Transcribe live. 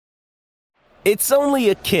It's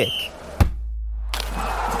only a kick,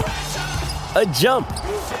 a jump,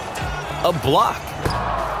 a block.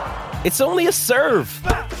 It's only a serve.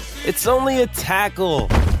 It's only a tackle,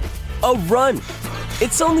 a run.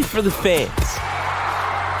 It's only for the fans.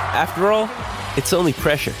 After all, it's only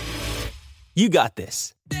pressure. You got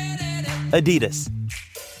this. Adidas.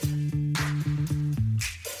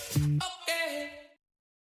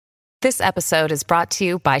 This episode is brought to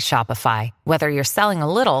you by Shopify. Whether you're selling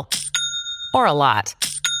a little or a lot,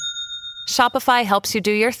 Shopify helps you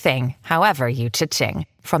do your thing, however you cha-ching.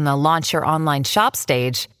 From the launch your online shop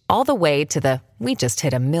stage, all the way to the we just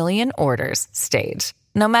hit 1 million orders stage.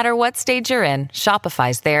 No matter what stage you're in,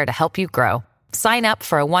 Shopify's there to help you grow. Sign up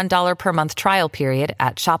for a $1 per month trial period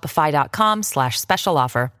at shopify.com/special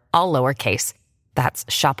offer, all lowercase. That's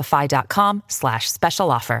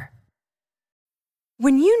shopify.com/special offer.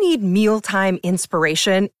 When you need mealtime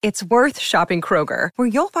inspiration, it's worth shopping Kroger, where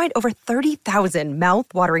you'll find over 30,000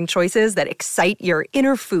 mouth-watering choices that excite your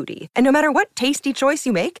inner foodie. And no matter what tasty choice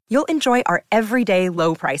you make, you'll enjoy our everyday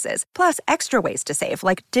low prices, plus extra ways to save,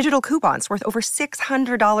 like digital coupons worth over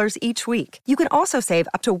 $600 each week. You can also save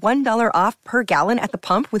up to $1 off per gallon at the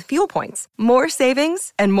pump with fuel points. More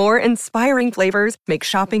savings and more inspiring flavors make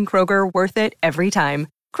shopping Kroger worth it every time.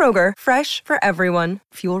 Kroger, fresh for everyone.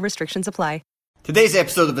 Fuel restrictions apply. Today's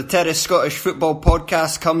episode of the Terrace Scottish Football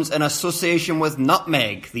Podcast comes in association with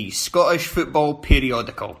Nutmeg, the Scottish football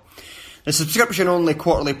periodical. The subscription-only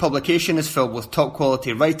quarterly publication is filled with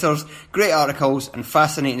top-quality writers, great articles and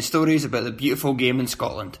fascinating stories about the beautiful game in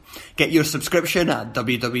Scotland. Get your subscription at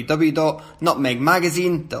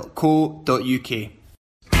www.nutmegmagazine.co.uk.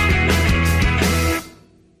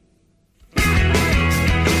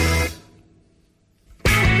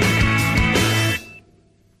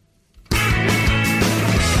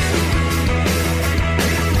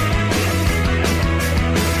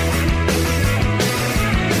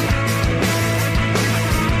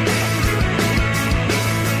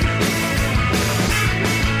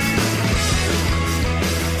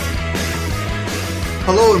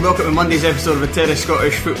 Hello and welcome to Monday's episode of the Terrace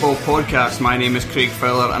Scottish Football Podcast. My name is Craig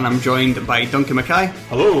Fowler and I'm joined by Duncan Mackay.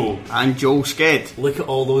 Hello. And Joel Sked. Look at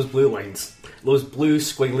all those blue lines. Those blue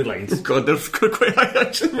squiggly lines. Oh God, they're quite high.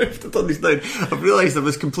 Actually, we have to turn these down. I've realised I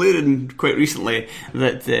was complaining quite recently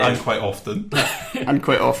that... and quite often. and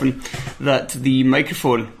quite often, that the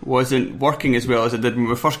microphone wasn't working as well as it did when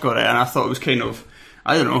we first got it, and I thought it was kind of...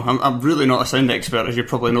 I don't know, I'm really not a sound expert, as you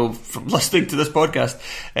probably know from listening to this podcast.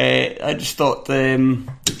 I just thought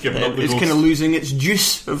it's kind of losing its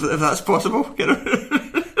juice, if that's possible. You know?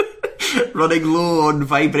 Running low on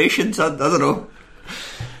vibrations, I don't know.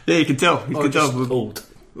 Yeah, you can tell. You can tell. Old.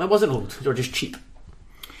 That wasn't old, or just cheap.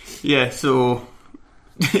 Yeah, so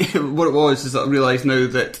what it was is that I realised now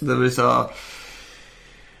that there was a...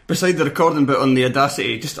 Beside the recording bit on the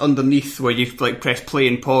Audacity, just underneath where you like press play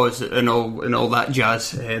and pause and all that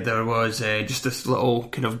jazz, there was just this little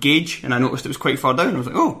kind of gauge, and I noticed it was quite far down. I was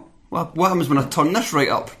like, oh, well, what happens when I turn this right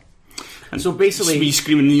up? And so basically, me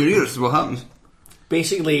screaming in your ears is what happens.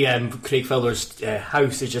 Basically, Craig Fowler's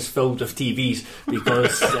house is just filled with TVs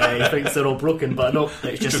because he thinks they're all broken, but no,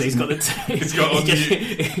 it's just he's got the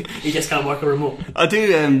he just can't work a remote. I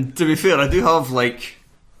do. To be fair, I do have like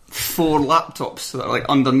 4 laptops that are like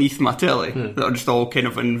underneath my telly that are just all kind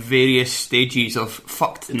of in various stages of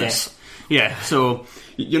fuckedness. Yeah, so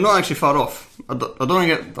you're not actually far off. I've not got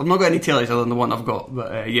any tellies other than the one I've got,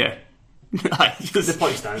 but yeah. The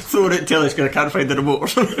point stands. Throwing out tellies because I can't find the remote or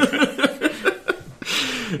something.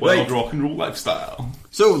 Wild rock and roll lifestyle.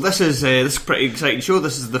 So this is a pretty exciting show.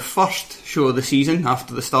 This is the first show of the season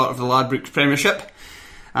after the start of the Ladbrokes Premiership.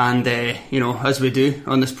 And, as we do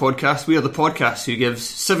on this podcast, we are the podcast who gives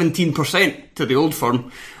 17% to the Old Firm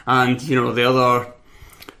and, the other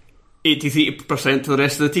 83% to the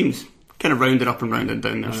rest of the teams. Kind of rounding up and rounding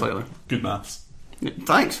down there slightly. Good maths.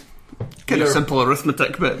 Thanks. Kind of simple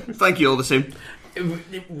arithmetic, but thank you all the same.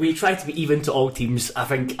 We try to be even to all teams. I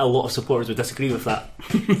think a lot of supporters would disagree with that.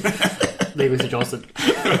 Maybe Mr. Johnson.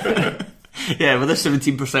 Yeah, with this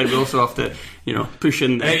 17% we also have to, push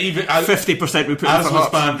in 50% we put in for As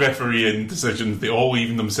with band refereeing decisions, they all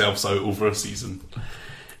even themselves out over a season.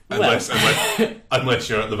 Unless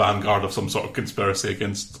you're at the vanguard of some sort of conspiracy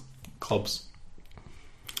against clubs.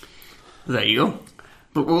 There you go.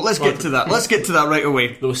 But let's get to that. Let's get to that right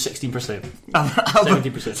away. Those 16%.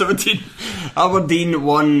 17%. 17. Aberdeen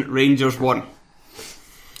 1, Rangers 1.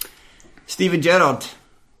 Steven Gerrard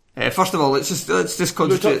First of all, let's just concentrate.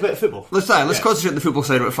 We'll talk about football. Let's concentrate on the football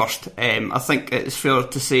side of it first. I think it's fair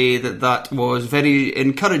to say that was very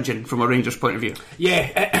encouraging from a Rangers point of view.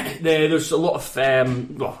 Yeah, there's a lot of I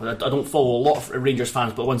don't follow a lot of Rangers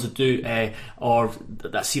fans, but the ones that do, or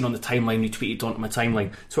that's seen on the timeline, retweeted onto my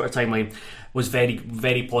timeline, Twitter timeline, was very,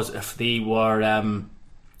 very positive. They were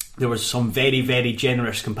there was some very, very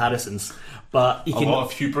generous comparisons, but a lot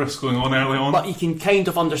of hubris going on early on. But you can kind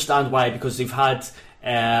of understand why, because they've had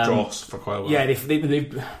dross for quite a while. Yeah,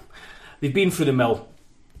 they've been through the mill.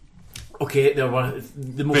 Okay, they're one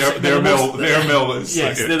of the most. Their mill is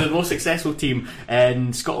yes, they're the most successful team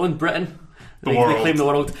in Scotland, Britain. They claim the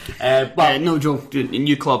world. But no, Joe,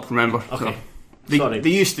 new club. Remember? Okay, so sorry. They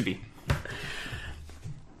used to be.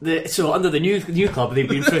 So under the new club, they've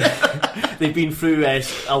been through they've been through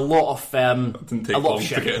a lot of it didn't take long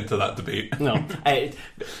to get into that debate. No,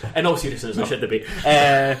 in all seriousness, I should debate.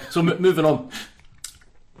 So moving on.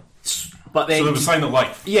 But then, so there was a sign of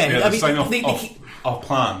life. Yeah, I mean, sign of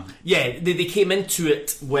plan. Yeah, they came into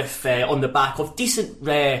it with on the back of decent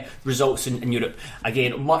results in Europe.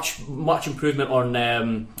 Again, much improvement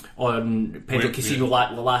on Pedro Casino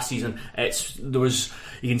last season.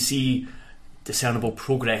 You can see discernible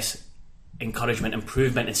progress, encouragement,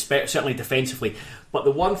 improvement, and certainly defensively. But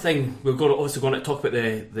the one thing we're obviously going to talk about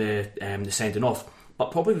the sending off.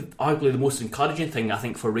 But probably, arguably, the most encouraging thing I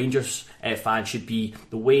think for Rangers fans should be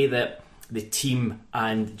the way that the team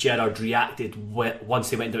and Gerrard reacted once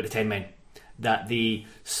they went down to 10 men. That they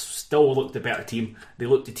still looked the better team. They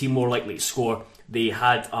looked the team more likely to score. They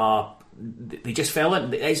they just fell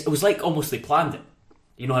in. It was like almost they planned it.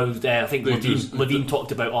 You know how I think Levine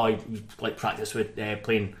talked about like practice with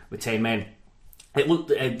playing with 10 men. It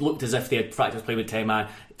looked as if they had practiced playing with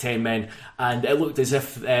 10 men, and it looked as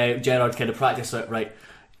if Gerrard kind of practiced it right.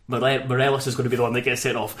 Morelos is going to be the one that gets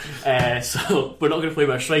sent off, so we're not going to play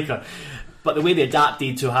with a striker. But the way they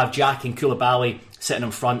adapted to have Jack and Koulibaly sitting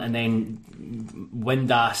in front, and then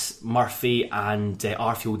Windass, Murphy and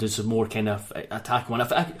Arfield as a more kind of attacking one.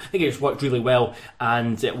 I think it just worked really well,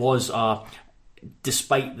 and it was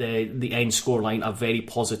despite the end scoreline, a very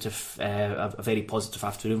positive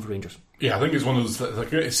afternoon for Rangers. Yeah, I think it's one of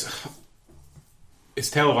those. It's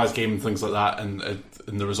televised game and things like that, and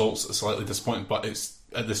the results are slightly disappointing. But it's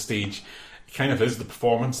at this stage, it kind of is the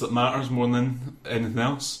performance that matters more than anything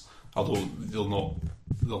else. Although there'll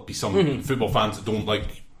be some football fans that don't like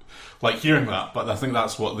hearing that, but I think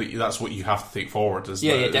that's what you have to take forward.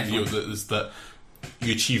 Definitely. Is that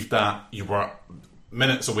you achieved that. You were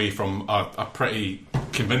minutes away from a pretty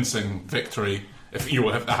convincing victory. If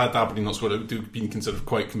had Aberdeen not scored, it would have been considered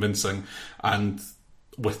quite convincing, and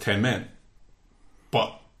with 10 men.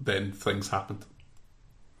 But then things happened.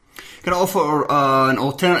 Can I offer an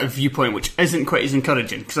alternative viewpoint which isn't quite as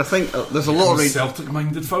encouraging? Because I think there's a lot of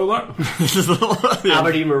Celtic-minded Fowler.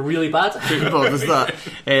 Aberdeen were really bad. Well, there's that.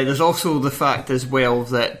 There's also the fact as well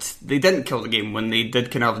that they didn't kill the game when they did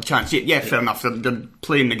kind of have the chance. Yeah, fair enough. They're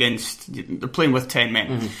playing with 10 men,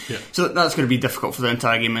 Mm-hmm. Yeah. So that's going to be difficult for the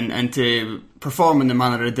entire game, and to perform in the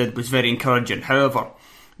manner they did was very encouraging. However,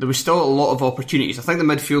 there was still a lot of opportunities. I think the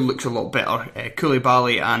midfield looks a lot better.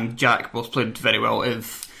 Koulibaly and Jack both played very well.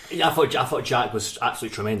 I thought Jack was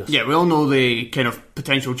absolutely tremendous. Yeah, we all know the kind of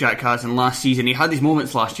potential Jack has in last season. He had his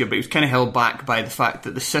moments last year, but he was kind of held back by the fact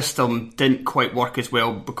that the system didn't quite work as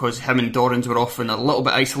well because him and Dorrans were often a little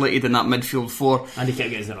bit isolated in that midfield four. And he kept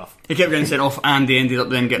getting sent off. And they ended up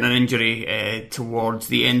then getting an injury towards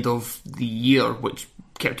the end of the year, which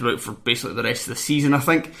kept him out for basically the rest of the season, I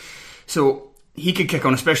think. So he could kick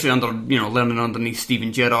on, especially learning underneath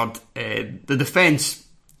Steven Gerrard. The defence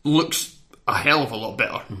looks a hell of a lot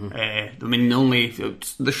better. I mean, only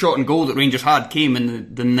the shot and goal that Rangers had came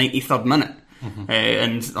in the 93rd minute,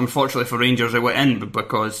 and unfortunately for Rangers, it went in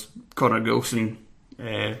because Conor Gilson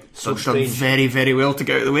done very, very well to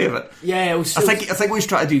get out of the way of it. Yeah, I think what he's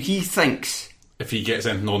trying to do, he thinks if he gets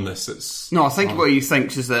anything on this, it's no. I think what he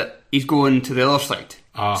thinks is that he's going to the other side,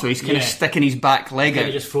 so he's kind of sticking his back leg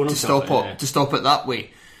out to stop it that way.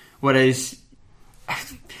 Whereas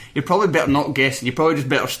you're probably better not guessing. You're probably just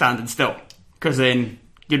better standing still. Because then,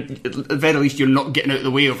 at the very least, you're not getting out of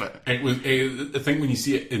the way of it. I think when you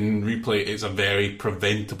see it in replay, it's a very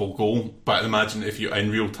preventable goal. But I imagine if you're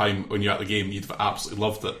in real time when you're at the game, you'd have absolutely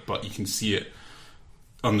loved it. But you can see it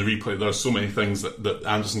on the replay. There are so many things that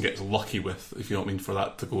Anderson gets lucky with, if you know what I mean, for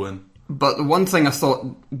that to go in. But the one thing I thought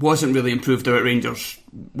wasn't really improved about Rangers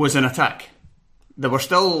was in attack. They were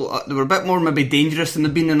a bit more maybe dangerous than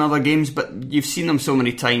they've been in other games, but you've seen them so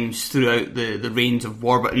many times throughout the reigns of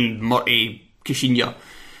Warburton, Murty, Kushinya,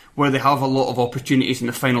 where they have a lot of opportunities in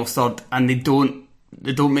the final third and they don't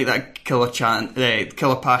They don't make that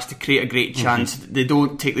killer pass to create a great chance. They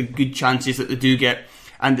don't take the good chances that they do get.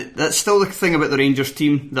 And that's still the thing about the Rangers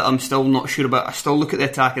team that I'm still not sure about. I still look at the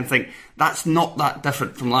attack and think that's not that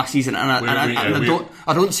different from last season. And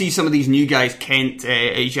I don't see some of these new guys, Kent,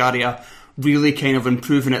 Ejaria, really kind of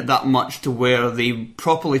improving it that much to where they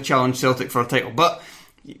properly challenge Celtic for a title. But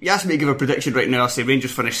you asked me to give a prediction right now. I say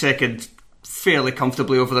Rangers finish second, fairly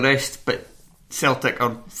comfortably over the rest, but Celtic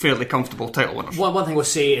are fairly comfortable title winners. One thing I'll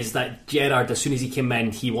say is that Gerrard, as soon as he came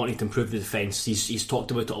in, he wanted to improve the defence. He's talked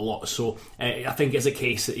about it a lot. So I think it's a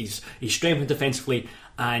case that he's strengthened defensively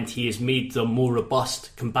and he has made them more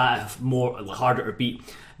robust, combative, harder to beat.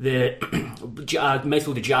 The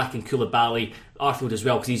midfield of Jack and Koulibaly, Arfield as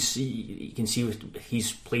well, because you can see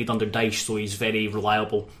he's played under Dyche, so he's very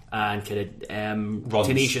reliable and kind of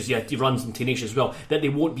tenacious. Yeah, he runs and tenacious as well. That they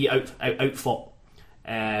won't be outfought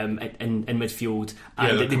in midfield.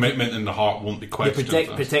 And the commitment and the heart won't be questioned. They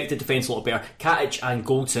protect the defence a lot better. Katic and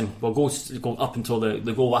Goldson, Goldson up until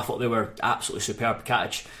the goal, I thought they were absolutely superb.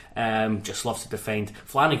 Katic just loves to defend.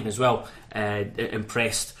 Flanagan as well,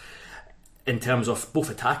 impressed in terms of both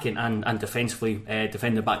attacking and defensively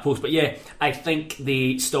defending the back post. But yeah, I think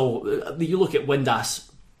they still. You look at Windass,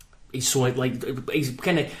 he's so he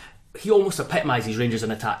almost epitomises Rangers in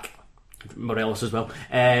attack. Morelos as well,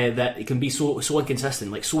 that it can be so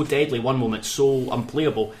inconsistent, like so deadly one moment, so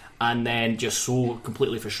unplayable, and then just so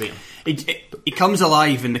completely frustrating. He comes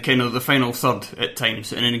alive in the kind of the final third at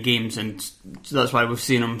times and in games, and that's why we've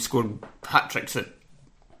seen him score hat-tricks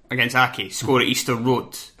against Aki, score at Easter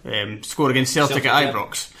Road, score against Celtic at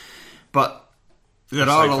Ibrox. But there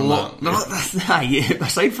are a lot.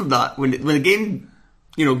 Aside from that, when the game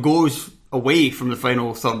goes away from the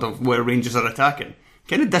final third of where Rangers are attacking,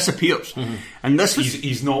 kind of disappears. And this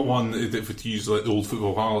he's not one that, to use like the old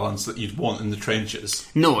football parlance, that you'd want in the trenches.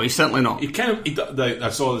 No, he's certainly not. I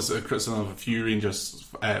saw this criticism of a few Rangers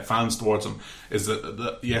fans towards him, is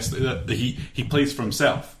that he plays for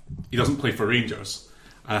himself. He doesn't play for Rangers.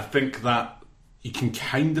 And I think that you can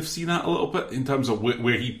kind of see that a little bit in terms of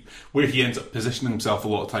where he ends up positioning himself a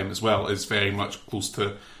lot of time as well, is very much close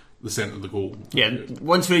to the centre of the goal. Yeah,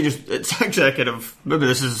 once Rangers, it's actually a kind of maybe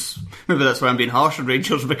that's why I'm being harsh on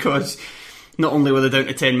Rangers, because not only were they down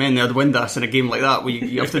to 10 men, they had Windass in a game like that where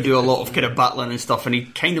you have to do a lot of kind of battling and stuff, and he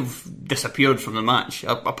kind of disappeared from the match,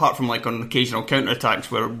 apart from like on occasional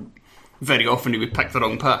counter-attacks where very often he would pick the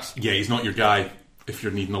wrong pass. Yeah, he's not your guy if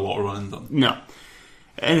you're needing a lot of running done. No.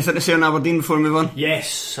 Anything to say on Aberdeen before we move on?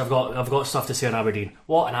 Yes, I've got stuff to say on Aberdeen.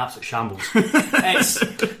 What an absolute shambles! Over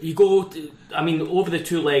the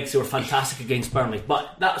two legs they were fantastic against Burnley,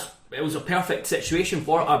 but it was a perfect situation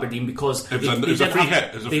for Aberdeen because it was a free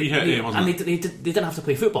hit. They didn't have to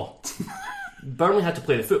play football. Burnley had to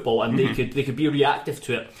play the football, and they could be reactive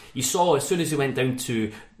to it. You saw as soon as they went down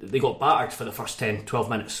they got battered for the first 10-12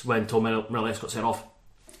 minutes when Tom Morelos got sent off,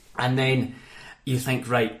 and then you think,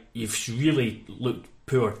 right, you've really looked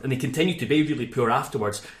poor, and they continued to be really poor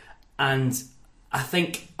afterwards. And I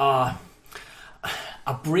think a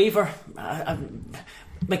braver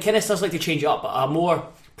McInnes does like to change it up, but a more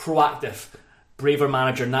proactive, braver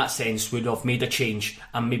manager in that sense would have made a change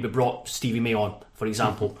and maybe brought Stevie May on, for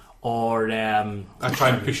example, or I try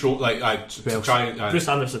and push Bruce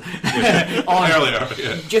Anderson earlier,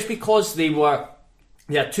 yeah. Just because they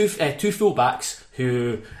had two fullbacks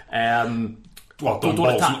who Don Ball's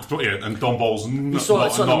not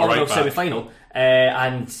the a right back. semi-final,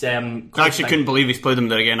 and I actually couldn't believe he's played him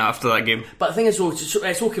there again after that game. But the thing is, though, it's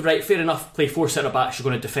okay, right? Fair enough. Play 4 centre backs. You're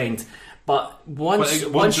going to defend, but once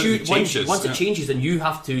it changes, then you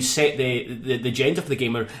have to set the agenda for the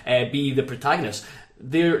game or be the protagonist.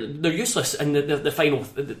 They're useless in the final.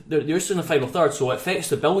 They're useless in the final third, so it affects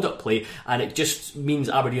the build-up play, and it just means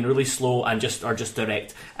Aberdeen are really slow and are just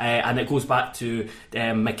direct. And it goes back to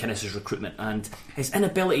McInnes' recruitment and his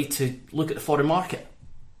inability to look at the foreign market.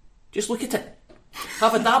 Just look at it.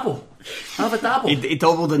 Have a dabble.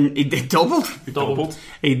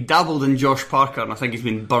 He dabbled in Josh Parker, and I think he's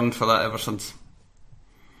been burned for that ever since.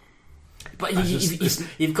 But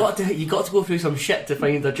you've got to go through some shit to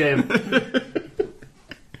find a gem.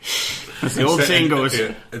 As the old saying goes.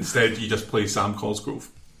 Instead, you just play Sam Cosgrove.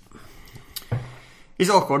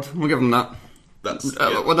 He's awkward. We'll give him that.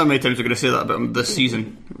 I wonder how many times we're going to say that about him this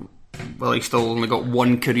season. Well, he's still only got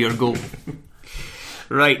one career goal.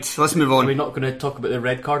 Right, let's move on. Are we not going to talk about the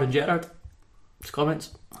red card in Gerrard's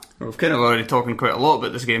comments? Well, we've kind of already talking quite a lot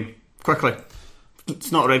about this game. Quickly.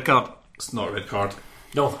 It's not a red card. It's not a red card.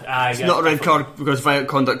 No, it's not a red card because violent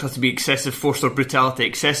conduct has to be excessive force or brutality.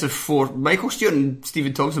 Excessive force. Michael Stewart and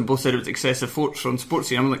Stephen Thompson both said it was excessive force on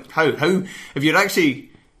Sportsy. I'm like, how? If you're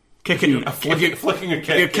actually kicking, flicking a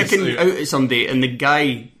kick. You're kicking out at somebody, and the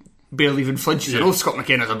guy barely even flinches. I know Scott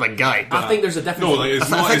McKenna's a big guy, but I think there's a difference. No, like, it's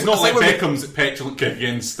not like we're- Beckham's petulant kick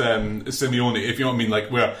against Simeone. If you know what I mean, like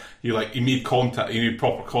where you made contact, you made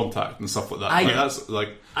proper contact and stuff like that. That's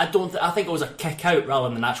like I think it was a kick out rather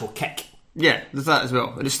than an actual kick. yeah, there's that as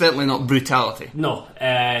well. It's certainly not brutality. No,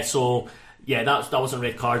 so yeah, that wasn't a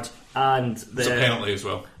red card, and it's a penalty as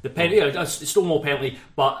well. The penalty, it's still no penalty,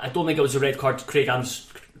 but I don't think it was a red card. Craig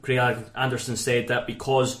Anderson said that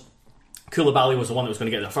because Koulibaly was the one that was going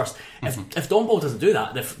to get there first. If Don Ball doesn't do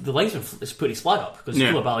that, the linesman is put his flag up because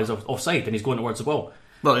Koulibaly's offside and he's going towards the ball.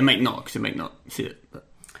 Well, he might not, because he might not see it. But.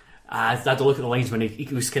 I had to look at the linesman. He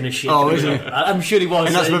was kind of shaking. Oh, isn't he? I'm sure he was.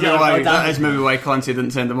 And that's maybe why Clancy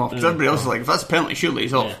didn't send him off. Because everybody else is like, if that's a penalty, surely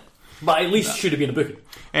he's off. Yeah. But at least it should have been a booking.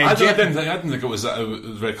 I didn't think it was a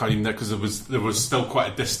red card even there, because there was still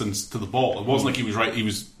quite a distance to the ball. It wasn't like he was right. He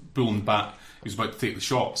was pulling back. He was about to take the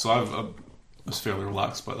shot. So I was fairly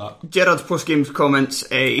relaxed about that. Gerard's post-game comments,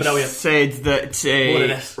 he said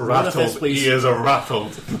that... rattled. He is a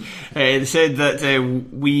rattled. They said that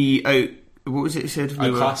we what was it he said?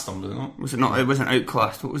 Outclassed them, was it not? Was it not? It wasn't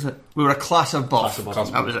outclassed. What was it? We were a class above.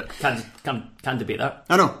 That was it. Can't debate that.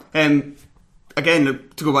 I know. Again,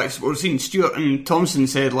 to go back to what we're seeing, Stewart and Thompson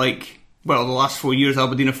said, like, well, the last 4 years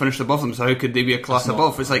Aberdeen have finished above them, so how could they be a class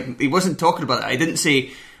above? It's like, he wasn't talking about that. He didn't say...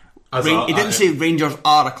 say Rangers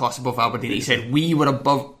are a class above Aberdeen. He said we were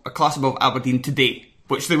a class above Aberdeen today,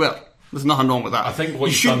 which they were. There's nothing wrong with that. I think what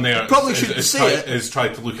he's done there is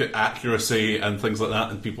tried to look at accuracy and things like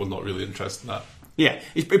that, and people are not really interested in that. Yeah,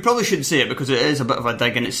 he probably shouldn't say it because it is a bit of a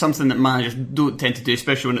dig, and it's something that managers don't tend to do,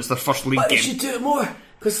 especially when it's their first league game. But they should do it more,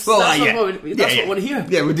 because that's what we want to hear.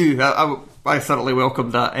 Yeah, we do. I thoroughly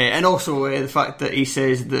welcomed that, and also the fact that he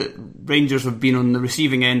says that Rangers have been on the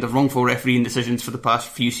receiving end of wrongful refereeing decisions for the past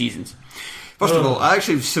few seasons. First of all, I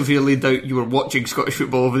actually severely doubt you were watching Scottish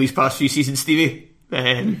football over these past few seasons, Stevie.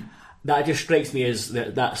 That just strikes me as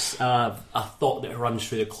that's a thought that runs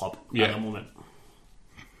through the club at the moment.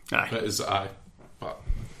 Aye. That is aye. But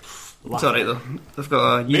it's alright though. They've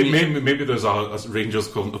got a maybe there's a Rangers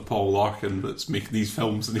equivalent of Paul Larkin that's making these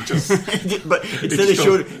films, and he just but instead of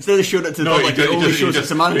showing it to the public, he only shows it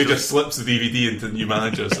to managers. He just slips the DVD into new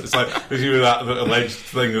managers. It's like there's that alleged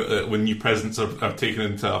thing that when new presidents are taken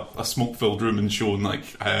into a smoke-filled room and shown like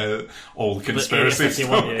all the conspiracies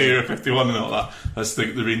from Area 51 and all that. That's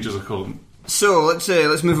the Rangers equivalent. So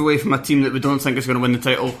let's move away from a team that we don't think is going to win the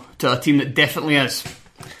title to a team that definitely is.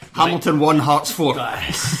 Hamilton 1, Hearts 4.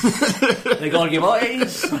 The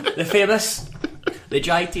Gorgimotis, the famous, the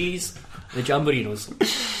Gites, the Jamborinos.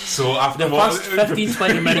 So after the first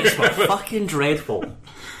 15-20 minutes were fucking dreadful.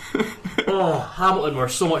 Oh, Hamilton were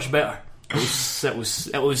so much better. It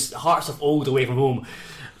was Hearts of old away from home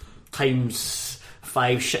times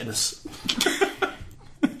 5 shitness.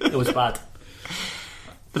 It was bad.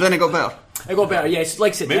 But then it got better. It got better, yes.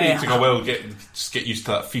 Like I said, maybe it took a while to get used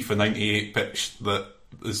to that FIFA 98 pitch that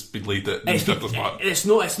has been laid at Douglas Park. It's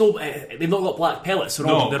no. They've not got black pellets. They're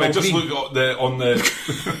all just green. look on the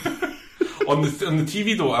on the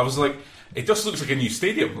TV though. I was like, it just looks like a new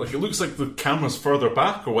stadium. Like it looks like the camera's further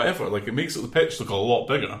back or whatever. Like it makes the pitch look a lot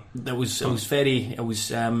bigger. It was very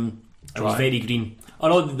green. Oh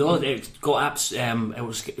no, it got apps. It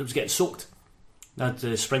was getting soaked. That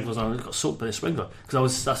the sprinklers on it got soaked by the sprinkler because I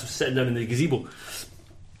was sitting down in the gazebo.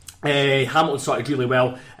 Hamilton started really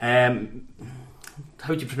well.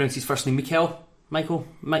 How do you pronounce his first name? Michael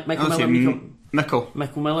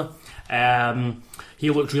Miller. He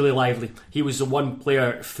looked really lively. He was the one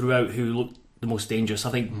player throughout who looked the most dangerous. I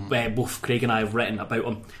think both Craig and I have written about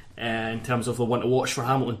him in terms of the one to watch for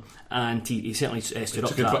Hamilton, and he certainly stood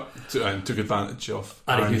up to that. Took advantage of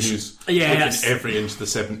Aaron Hughes. Yes. Every inch the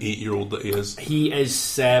 7-8-year-old that he is. He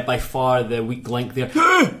is by far the weak link there.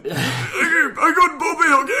 I got Bobby,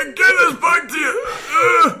 I'll get this back to you.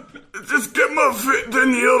 Just get my foot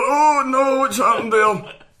in here. Oh no, what's happened there?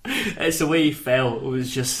 It's the way he fell. It was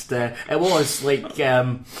just it was like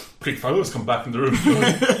Craig Fowler's come back in the room.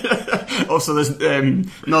 Also this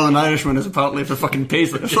Northern Irishman is apparently for fucking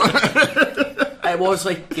Paisley. It was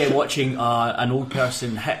like watching an old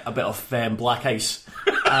person hit a bit of black ice,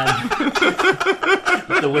 and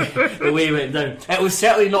the way he went down. It was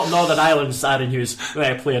certainly not Northern Ireland's Aaron Hughes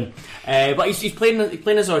playing, but he's playing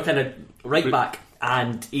as a kind of right back.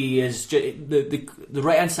 And he is the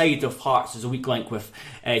right hand side of Hearts is a weak link with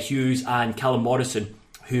Hughes and Callum Morrison,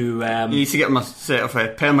 who you need to get him a set of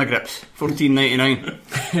Permagrips,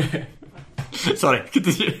 $14.99. Sorry,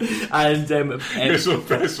 continue. And you're so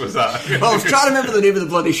impressed with that. Well, I was trying to remember the name of the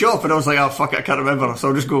bloody shop, and I was like, oh fuck it, I can't remember. So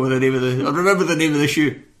I'll just go with the name of I'll remember the name of the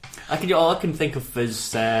shoe. All I can think of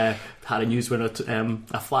is Harry News winner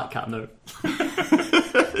a flat cap now.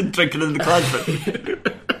 Drinking in the Klansman.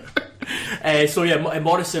 So yeah,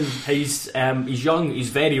 Morrison, he's young, he's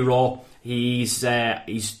very raw, he's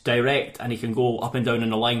direct, and he can go up and down in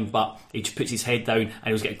the line, but he just puts his head down, and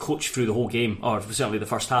he was getting coached through the whole game, or certainly the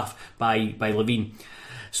first half, by Levine.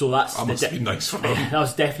 So that must be nice for him. That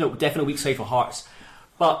was definite weak side for Hearts.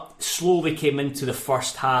 But slowly came into the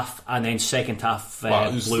first half, and then second half. Well,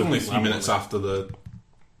 it was only 3 minutes after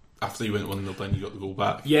you went 1-0, then you got the goal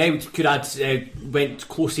back. Yeah, we could add went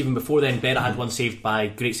close even before then. Berra had one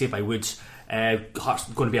great save by Woods. Hearts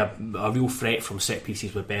going to be a real threat from set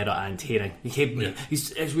pieces with Berra and Haring.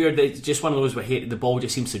 It's weird. It's just one of those where the ball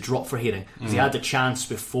just seems to drop for Haring because he had the chance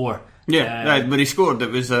before. Yeah, when he scored,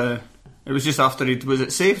 it was just after was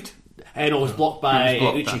it saved? No, it was blocked by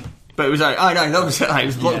Uchi. But it was that was it. It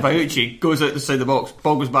was blocked by Uchi. Goes out the side of the box.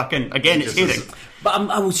 Ball goes back in again. It's Haring. But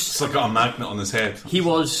I was. It's like got a magnet on his head. He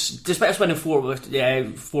was, despite us winning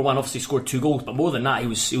 4-1, obviously scored 2 goals, but more than that, he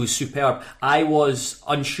was superb. I was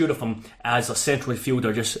unsure of him as a central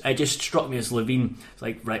midfielder. It just struck me as Levine. It's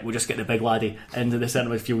like, right, we'll just get the big laddie into the centre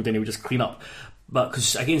midfield and he would just clean up. But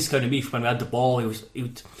because against County Meath, when we had the ball, it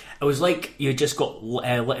was like you had just got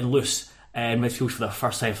letting loose. Midfield for the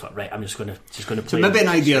first time, right? I'm just going to play. So maybe an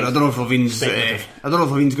idea. I don't know if Levine's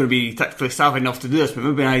going to be tactically savvy enough to do this, but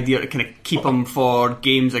maybe an idea to kind of keep him for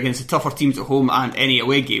games against the tougher teams at home and any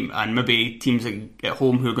away game, and maybe teams at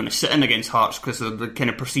home who are going to sit in against Hearts because they're the kind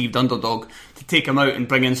of perceived underdog, to take him out and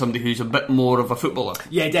bring in somebody who's a bit more of a footballer.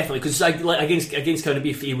 Yeah, definitely. Because against County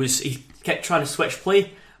Meath, he kept trying to switch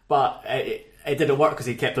play, but. It didn't work because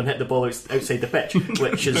he kept on hitting the ball outside the pitch,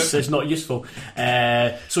 which is not useful.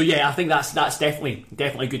 So yeah, I think that's definitely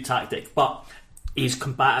a good tactic. But he's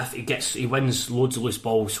combative. He wins loads of loose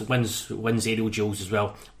balls. Wins aerial duels as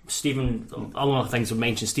well. Other things I've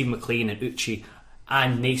mentioned: Stephen McLean and Uchi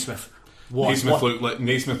and Naismith.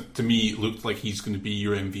 Naismith to me looked like he's going to be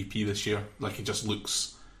your MVP this year. Like he just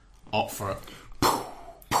looks up for it.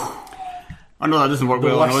 I know that doesn't work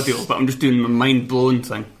well on audio, but I'm just doing the mind-blown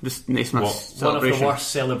thing. Just Naismith's celebration. One of the worst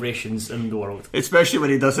celebrations in the world. Especially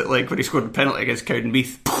when he does it like when he scored a penalty against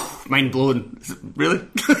Cowdenbeath. Mind-blown. Really?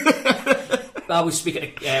 I was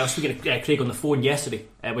speaking to Craig on the phone yesterday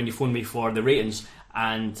when you phoned me for the ratings,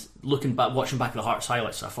 and watching back the Hearts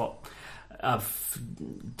highlights, I thought I've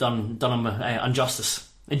done him injustice.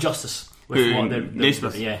 With what the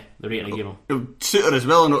rating I gave him. Suter as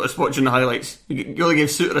well, I noticed watching the highlights. You only gave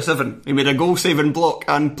Suter a 7. He made a goal-saving block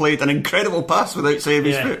and played an incredible pass without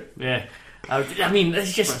saving his foot. Yeah. I mean,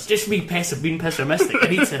 it's just me being pessimistic. I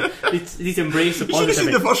need to embrace the positivity. You should have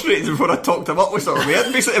seen the first ratings before I talked him up with something. We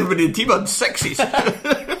had basically everybody in the team had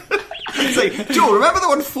 6s. It's like, Joe, remember the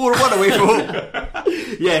one 4-1 away from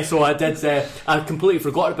home? Yeah, so I did. I completely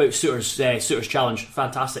forgot about Suter's challenge.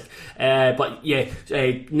 Fantastic. But yeah,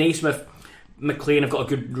 Naismith, McLean have got a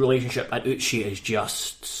good relationship, and Uchi is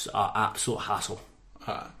just an absolute hassle.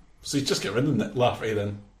 So you just get rid of Lafferty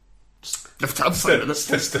then? Stick him in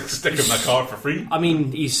the car for free? I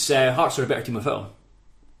mean, Hearts are a better team without him.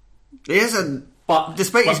 He is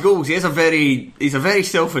despite his goals, he's a very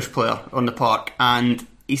selfish player on the park, and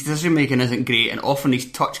his decision making isn't great, and often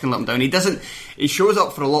his touch can let him down. He shows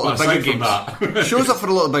up for a lot of the bigger games. He shows up for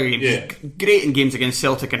a lot of the bigger games. Yeah. He's great in games against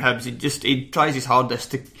Celtic and Hibs. He tries his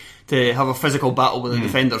hardest to have a physical battle with the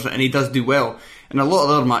defenders, and he does do well. In a lot of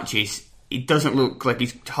other matches, he doesn't look like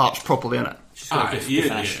his heart's properly in it.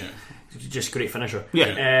 Just great finisher.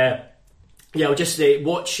 Yeah. I'll just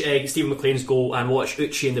watch Stephen McLean's goal and watch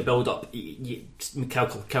Uchi in the build-up.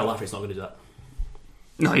 Kyle Lafferty's not going to do that.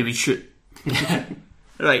 No, he would shoot.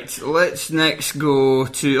 Right, let's next go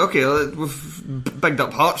to... Okay, we've bigged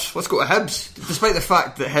up Hearts. Let's go to Hibs. Despite the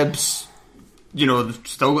fact that Hibs, they've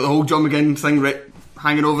still got the whole John McGinn thing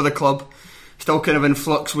hanging over the club, still kind of in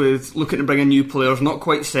flux with looking to bring in new players, not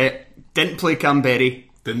quite set. Didn't play Canberry.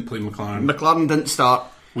 Didn't play McLaren. McLaren didn't start.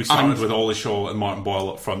 We started with Ollie Shaw and Martin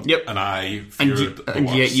Boyle up front. Yep. And I feared the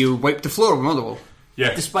worst. Yet you wiped the floor with Motherwell.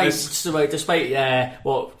 Yeah. Despite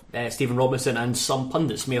what Stephen Robinson and some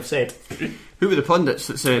pundits may have said. Who were the pundits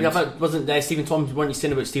that said... Yeah, but weren't you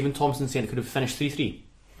saying about Stephen Thompson saying it could have finished 3-3?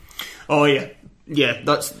 Oh yeah. Yeah,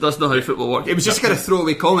 that's not how football works. It was just kind of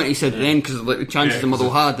throwaway comment he said at the end because of the chances the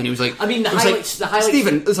Motherwell had, and he was like, I mean, the highlights.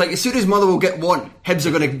 Stephen, it's like as soon as Motherwell get one, Hibs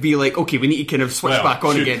are going to be like, okay, we need to kind of switch back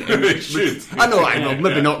on again. I know,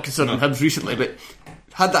 maybe not considering Hibs recently, but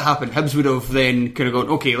had that happened, Hibs would have then kind of gone,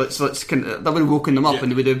 okay, let's kind of, that would have woken them up,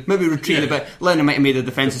 and they would have maybe retreated a bit. Lennon might have made a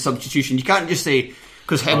defensive substitution. You can't just say,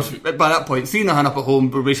 because Hibs by that point 3-0 up at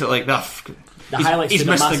home were basically like that. The highlights did a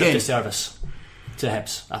massive disservice to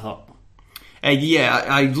Hibs, I thought.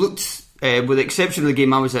 I looked, with the exception of the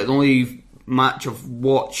game I was at, the only match I've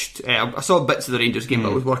watched, I saw bits of the Rangers game,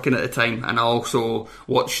 but I was working at the time, and I also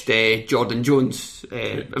watched Jordan Jones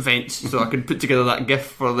events, so I could put together that GIF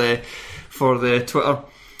for the Twitter.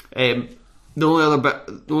 The only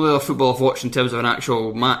other football I've watched in terms of an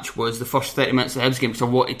actual match was the first 30 minutes of the Hibs game, because I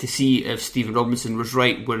wanted to see if Stephen Robinson was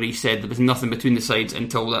right where he said there was nothing between the sides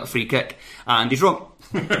until that free kick, and he's wrong.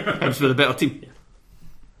 Hibs were the better team.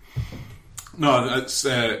 No,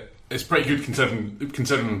 it's pretty good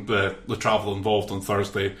considering the travel involved on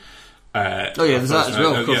Thursday. There's that as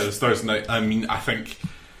well. There's Thursday night. I mean, I think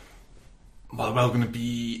Motherwell going to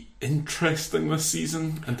be interesting this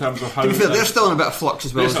season in terms of how. To be fair, they're still in a bit of flux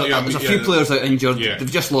as well. There's a few players out injured. Yeah.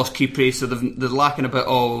 They've just lost Kipre, so they're lacking a bit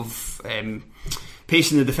of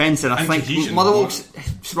pace in the defence. And I think Motherwell,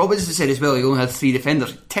 Robinson said as well, he only had 3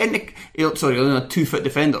 defenders. He only had 2-foot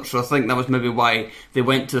defenders. So I think that was maybe why they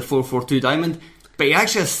went to the 4-4-2 diamond. But he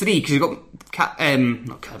actually has 3 because he got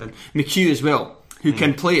McHugh as well, who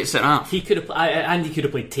can play at centre half. He could have, and he could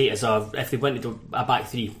have played Tate as if they went to a back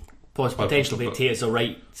 3. Potentially play Tate as a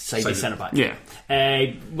right sided centre back. Yeah.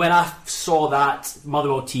 When I saw that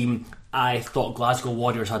Motherwell team, I thought Glasgow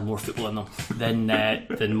Warriors had more football in them than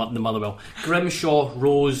the Motherwell. Grimshaw,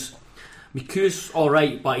 Rose, McHugh's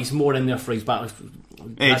alright, but he's more in there for his back.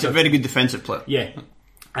 He's a very good defensive player.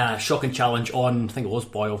 Yeah. Shocking challenge on, I think it was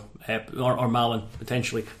Boyle or Malin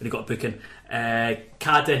potentially, but he got a booking.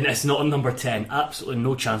 Cadden is not a number 10. Absolutely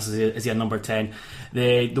no chance is he a number 10.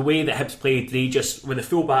 The way that Hibs played, they just, with the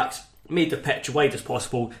fullbacks, made the pitch wide as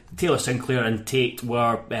possible. Taylor Sinclair and Tate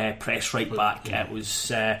were pressed right back. It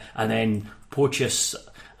was, and then Porteous,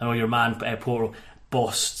 I know your man Porro,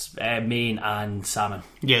 bossed Main and Salmon.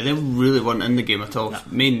 Yeah, they really weren't in the game at all. No.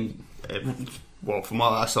 Main, from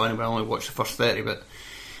what I saw anyway, I only watched the first 30, but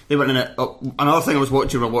they weren't in it. Another thing I was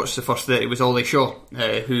watching when I watched the first 30 was Ollie Shaw,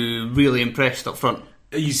 who really impressed up front.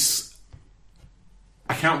 I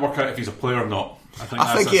can't work out if he's a player or not.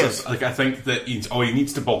 I think he is. I think that he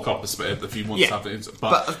needs to bulk up a bit if he wants to have it.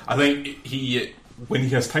 But I think when he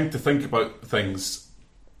has time to think about things,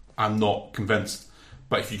 I'm not convinced.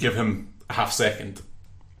 But if you give him a half second,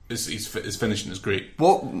 his finishing is great.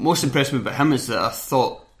 What most impressed me about him is that I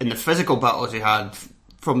thought in the physical battles he had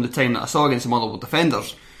from the time that I saw against the Motherwell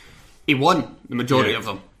defenders, he won the majority of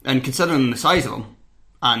them. And considering the size of them,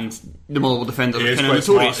 and the Motherwell defenders are kind of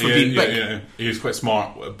notorious for being big. Yeah. He is quite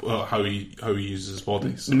smart about how he uses his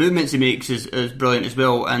body. So. The movements he makes is brilliant as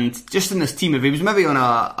well. And just in this team, if he was maybe on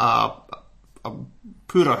a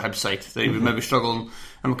poorer Hibs side, that he would maybe struggle,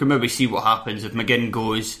 and we can maybe see what happens if McGinn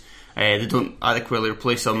goes, they don't adequately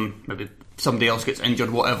replace him, maybe somebody else gets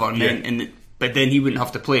injured, whatever, but then he wouldn't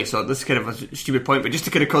have to play. So this is kind of a stupid point, but just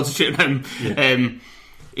to kind of concentrate on him,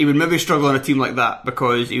 he would maybe struggle on a team like that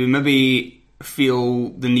because he would maybe feel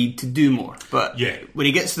the need to do more, but when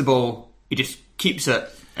he gets the ball, he just keeps it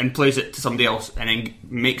and plays it to somebody else and then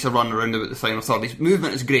makes a run around about the final third. His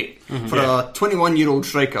movement is great for a 21-year-old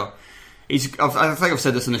striker. I think I've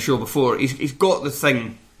said this in the show before, he's got the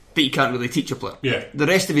thing that you can't really teach a player. The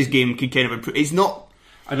rest of his game can kind of improve. He's not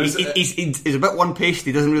he's a bit one-paced.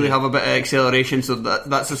 He doesn't really have a bit of acceleration, so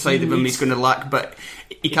that's a side of him he's going to lack. But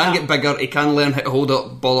he can get bigger. He can learn how to hold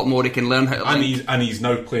up, ball up more. He can learn how to. And he's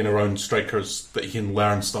now playing around strikers that he can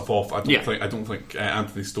learn stuff off. I don't think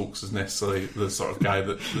Anthony Stokes is necessarily the sort of guy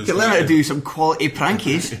that he can learn how to do some quality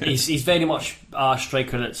prankies. He's very much a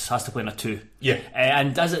striker that has to play in a 2.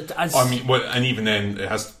 And and even then it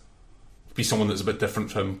has to be someone that's a bit different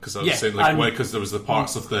from him, because I was saying because there was the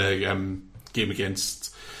parts of the game against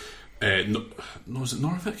was it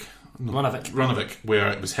Norvik? No, Runovic, where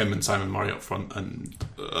it was him and Simon Murray up front, and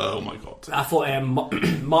oh my god! I thought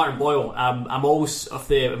Martin Boyle. I'm always of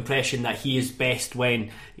the impression that he is best when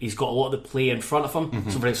he's got a lot of the play in front of him,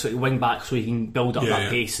 so for sort of wing back, so he can build up that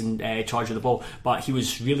pace and charge with the ball. But he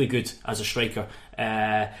was really good as a striker.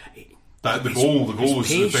 The goal was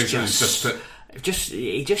basically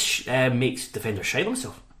he just makes defenders shy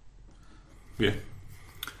themselves. Yeah,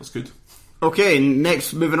 that's good. Okay,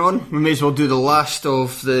 next, moving on, we may as well do the last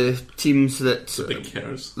of the teams that... The big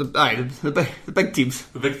hitters. The big teams.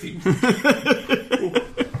 The big teams.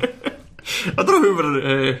 I don't know who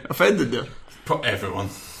were offended there. Everyone.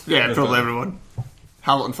 Yeah, probably everyone.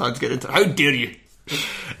 Hamilton fans get into it. How dare you?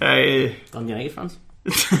 Dundee United fans?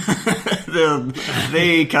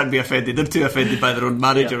 They can't be offended. They're too offended by their own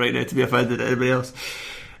manager right now to be offended at anybody else.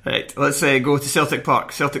 Right, let's go to Celtic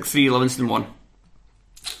Park. Celtic 3, Livingston 1.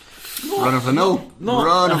 Run of the mill.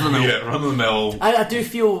 Run of the mill. Yeah, run of the mill. I do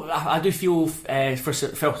feel for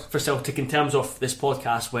Celtic in terms of this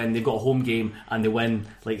podcast when they've got a home game and they win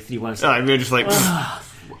like 3-1. We're just like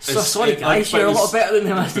Sorry guys, you're a lot better than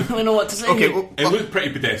him. I don't really know what to say. Okay, well, It looked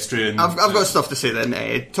pretty pedestrian. I've got stuff to say then.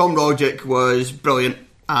 Tom Rogic was brilliant,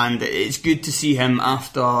 and it's good to see him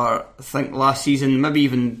after, I think, last season, maybe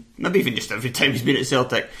even just every time he's been at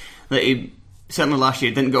Celtic, that he, certainly last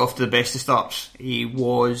year, didn't get off to the best of starts.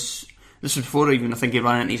 This was before even I think he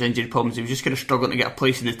ran into his injury problems. He was just kind of struggling to get a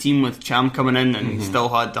place in the team with Cham coming in, and still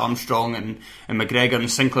had Armstrong and McGregor, and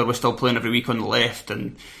Sinclair was still playing every week on the left,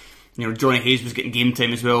 and Johnny Hayes was getting game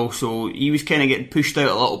time as well, so he was kind of getting pushed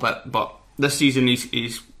out a little bit. But this season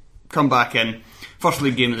he's come back in, first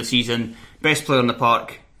league game of the season, best player in the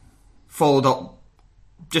park, followed up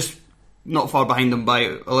just not far behind him by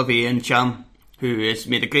Olivier and Cham, who has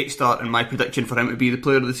made a great start, and my prediction for him to be the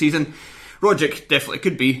player of the season. Rogic definitely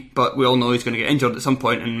could be, but we all know he's going to get injured at some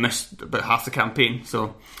point and miss about half the campaign,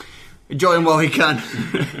 so enjoy him while he can.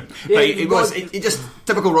 But he just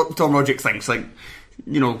typical Tom Rogic things, like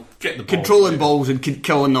controlling balls and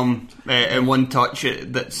killing them in one touch.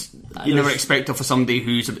 That's you never expect of somebody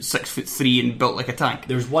who's about 6'3" and built like a tank.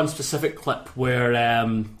 There was one specific clip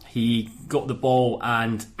where he got the ball,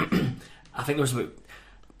 and I think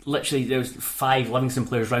there was 5 Livingston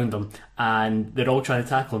players around him, and they're all trying to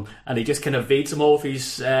tackle him, and he just kind of evades them all with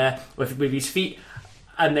his feet,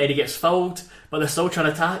 and then he gets fouled, but they're still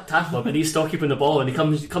trying to tackle him, and he's still keeping the ball, and he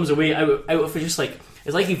comes away out of it just like,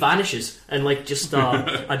 it's like he vanishes, and like just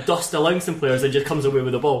a dust of Livingston players, and just comes away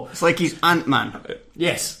with the ball. It's like he's Ant-Man.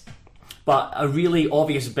 Yes, but a really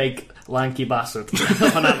obvious big lanky bastard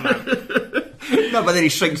of an Ant-Man. No, but then he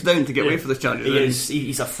shrinks down to get away from this challenge.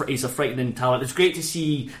 He's a frightening talent. It's great to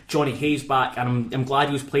see Johnny Hayes back, and I'm glad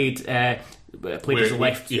he was played as a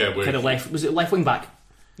left. Was it left wing back?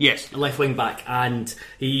 Yes, left wing back, and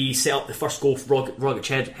he set up the first goal for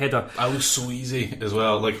Rogic header. That was so easy as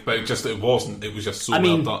well. But it wasn't. It was just so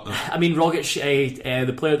well done. I mean, Rogic.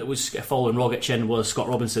 The player that was following Rogic in was Scott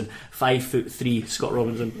Robinson, 5'3" Scott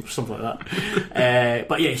Robinson, something like that.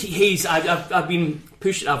 But yeah, Hayes. I've been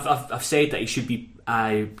pushed. I've said that he should be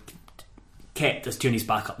kept as Tierney's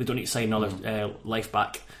backup. They don't need to sign another left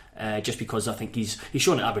back. Just because I think he's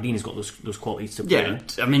shown at Aberdeen he's got those qualities to play. Yeah,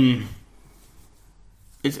 I mean,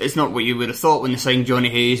 it's not what you would have thought when they signed Johnny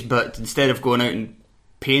Hayes, but instead of going out and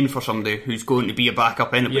paying for somebody who's going to be a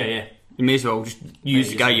backup anyway, you may as well just use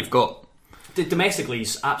the guy you've got. Domestically,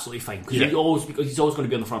 he's absolutely fine because he's always going to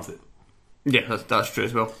be on the front foot. Yeah, that's true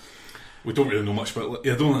as well. We don't really know much about.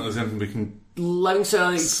 I don't think there's anything we can.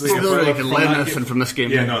 Livingston. We don't really learn anything from this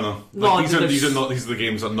game. Yeah, no. These are the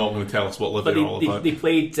games that are not going to tell us what Livy are all about. They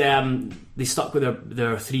played. They stuck with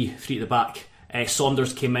their three at the back.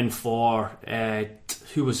 Saunders came in for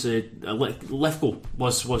who was Lithgow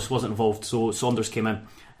wasn't involved, so Saunders came in,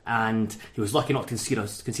 and he was lucky not to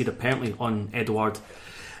concede a penalty on Edouard.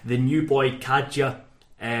 The new boy Kadja,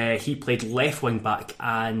 he played left wing back,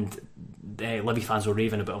 and Livy fans were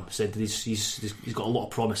raving about him. Said he's got a lot of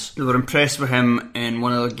promise. They were impressed with him in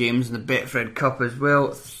one of the games in the Betfred Cup as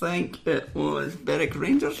well. I think it was Berwick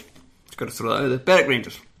Rangers. Just got to throw that out there. Berwick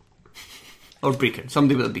Rangers or Brecon,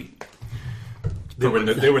 somebody with a B. They were in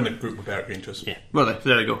the group with Berwick Rangers. Yeah. Well,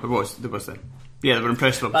 there you go. It was then. Yeah, they were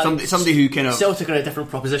impressed with him. Somebody who kind of Celtic are a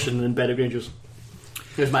different proposition than Berwick Rangers.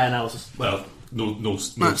 Here's my analysis. Well, no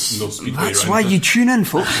speedway. That's why you tune in,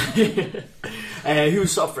 folks. Who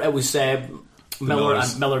was it was Miller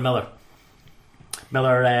and Miller.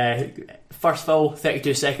 Miller, first foul,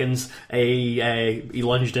 32 seconds. He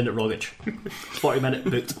lunged in at Rogic. 40-minute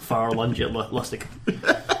boot for a lunge at Lustig.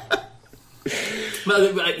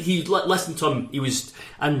 He listened to him. He was,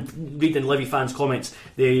 and reading Livy fans' comments,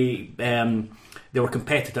 they were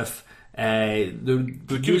competitive. They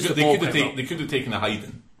could have taken a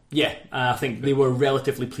hiding. Yeah, I think they were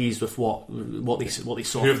relatively pleased with what they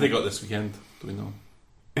saw. Who have they got this weekend? Do we know?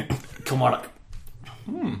 Kilmarnock.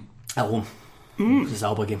 At home. This is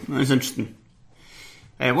Alba game. That's interesting.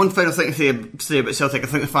 One final thing to say about Celtic, I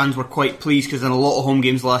think the fans were quite pleased because in a lot of home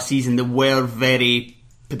games last season they were very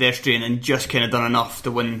pedestrian and just kind of done enough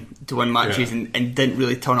to win matches and didn't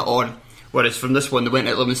really turn it on. Whereas from this one, they went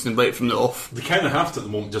at Livingston right from the off. They kind of have to at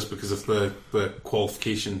the moment just because of the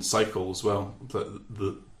qualification cycle as well.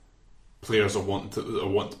 The players are wanting to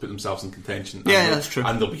put themselves in contention. That's true.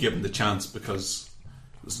 And they'll be given the chance because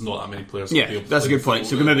there's not that many players. Yeah, that's a good point.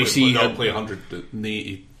 So we can maybe see they'll play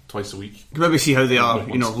 180 twice a week. You can maybe see how they are,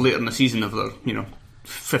 later in the season if they're,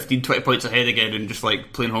 15, 20 points ahead again and just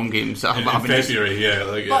like playing home games in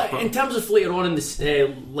February. But in terms of later on in this,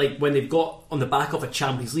 like when they've got on the back of a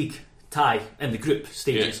Champions League tie in the group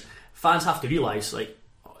stages, fans have to realise like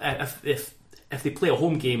if if they play a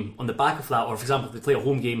home game on the back of that, or for example, if they play a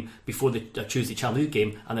home game before the Tuesday Challenge League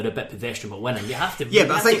game and they're a bit pedestrian about winning, you have to. Yeah,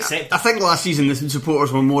 but I think last season the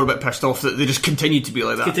supporters were more a bit pissed off that they just continued to be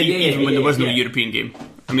like that, even when there was no European game.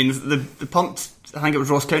 I mean, the pumped. I think it was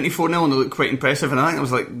Ross County 4-0 and they looked quite impressive, and I think it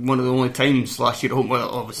was like one of the only times last year at home, well,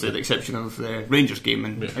 obviously the exception of the Rangers game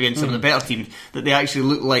and against some of the better teams, that they actually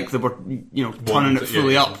looked like they were, turning it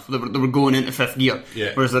fully up. They were going into fifth gear,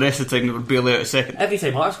 whereas the rest of the time they were barely out of second. Every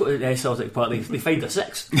time Hearts go to Celtic Park, they find a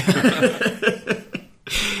 6.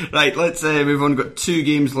 Right, let's move on. We've got 2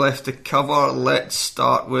 games left to cover. Let's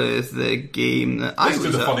start with the game that Let's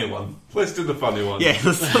do the funny one. Yeah,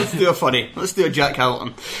 let's do a funny. Let's do a Jack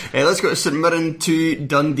Hamilton. Let's go to St Mirren 2,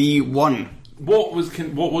 Dundee 1. What was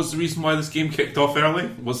the reason why this game kicked off early?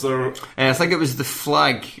 Was there? I think it was the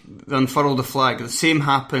flag. They unfurled the flag. The same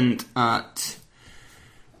happened at.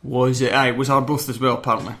 Was it? It was Arbroath as well,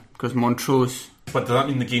 apparently, because Montrose. But did that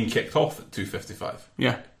mean the game kicked off at 2:55?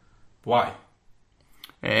 Yeah. Why?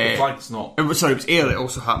 The flag's not. It was Ayr. It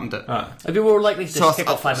also happened at. I'd be more likely to just kick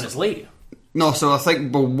off 5 minutes late. No, so I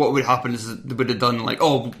think what would happen is that they would have done like,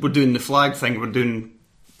 we're doing the flag thing, we're doing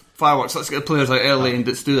fireworks, let's get the players out early and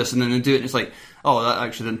let's do this, and then they do it and it's like, that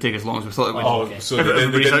actually didn't take as long as we thought it would. Okay. So they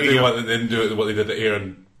didn't do what they did at Ayr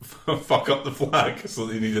and fuck up the flag, so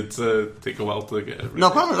they needed to take a while to get it ready. No,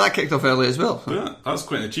 apparently that kicked off early as well. So. Yeah, that's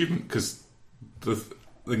quite an achievement, because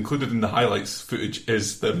included in the highlights footage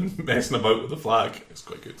is them messing about with the flag. It's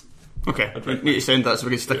quite good. Okay, need to send that so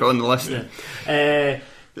we can stick it on the list. Yeah.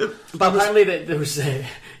 But apparently there was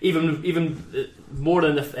even more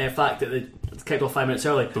than the fact that they kicked off 5 minutes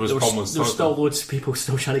early. There was still loads of people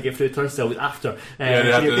still trying to get through the turnstile after.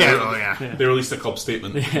 They released a club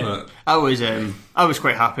statement. I was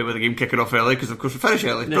quite happy with the game kicking off early because of course we finished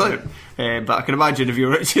early. Brilliant. But I can imagine if you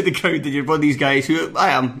were outside the crowd and you're one of these guys who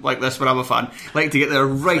I am like this when I'm a fan, like to get there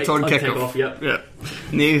right on kick-off. Yeah.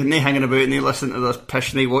 They hanging about and they listen to this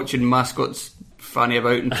pish and they watching mascots fanny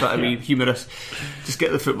about and try to be humorous. Just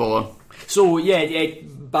get the football on. So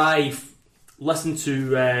by listening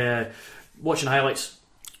to watching highlights.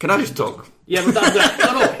 Can I just talk? Yeah, but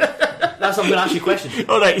that's I'm going to ask you a question.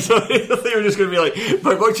 Alright, so I thought you were just going to be like,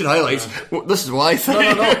 by watching highlights, this is why I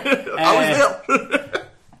think. No. I was there.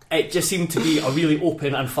 It just seemed to be a really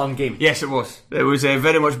open and fun game. Yes, it was. It was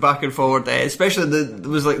very much back and forward, especially it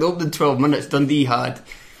was like the opening 12 minutes Dundee had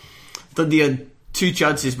 2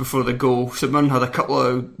 chances before the goal. St Mirren had a couple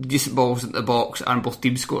of decent balls in the box and both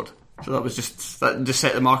teams scored. So that just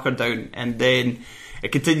set the marker down, and then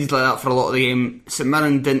it continued like that for a lot of the game. St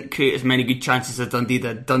Mirren didn't create as many good chances as Dundee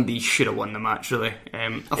did. Dundee should have won the match, really.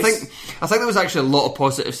 I think there was actually a lot of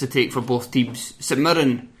positives to take for both teams. St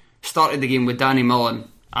Mirren started the game with Danny Mullen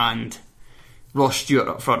and Ross Stewart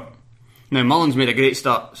up front. Now Mullen's made a great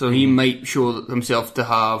start, so he might show himself to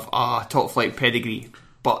have a top flight pedigree,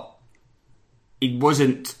 but he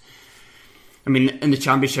wasn't. I mean, in the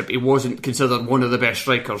Championship, he wasn't considered one of the best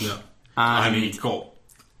strikers. Yeah. And he got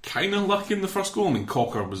kind of lucky in the first goal. I mean,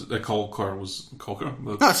 Cocker was Cocker.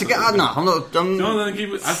 That's a good. I'm not.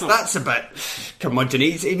 That's a bit curmudgeon.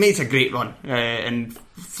 He makes a great run and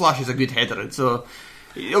flashes a good header, and so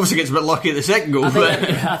he obviously gets a bit lucky at the second goal.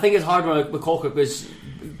 I think it's hard with Cocker because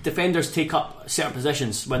defenders take up certain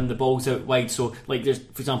positions when the ball's out wide. So, like, there's,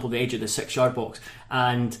 for example, the edge of the 6-yard box,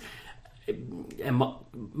 and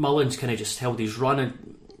Mullins kind of just held his run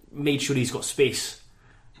and made sure he's got space.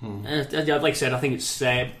 Like I said, I think it's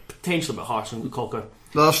potentially a bit harsh on Cocker.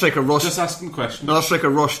 Another striker, Ross. Just asking the question. Another striker,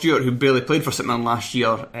 Ross Stewart, who barely played for St Mirren last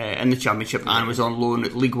year in the Championship and was on loan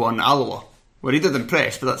at League One Alloa, where he did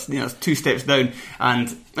impress, but that's 2 steps down. And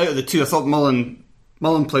out of the 2, I thought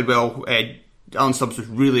Mullen played well. Alan Stubbs was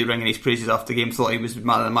really ringing his praises after the game. Thought he was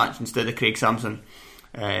man of the match instead of Craig Sampson.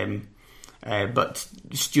 But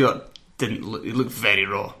Stewart didn't look. He looked very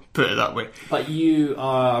raw. Put it that way. But you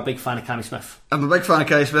are a big fan of Cammy Smith. I'm a big fan of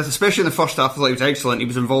Cammy Smith, especially in the first half. I thought he was excellent. He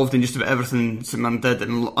was involved in just about everything St Mirren did,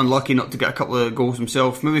 and unlucky not to get a couple of goals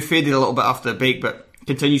himself. Maybe faded a little bit after the break, but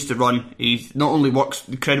continues to run. He not only works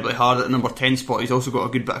incredibly hard at the number 10 spot, he's also got a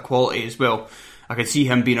good bit of quality as well. I can see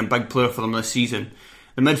him being a big player for them this season.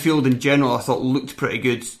 The midfield in general I thought looked pretty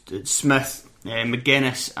good. Smith,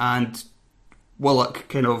 McGuinness and Willock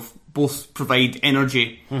kind of both provide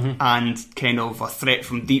energy and kind of a threat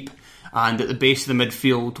from deep. And at the base of the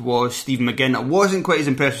midfield was Stephen McGinn. I wasn't quite as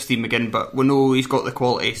impressed with Stephen McGinn, but we know he's got the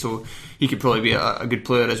quality, so he could probably be a good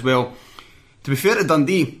player as well. To be fair to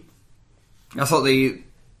Dundee, I thought they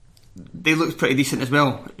looked pretty decent as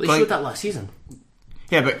well. They showed that last season.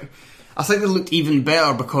 Yeah, but I think they looked even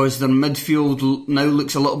better because their midfield now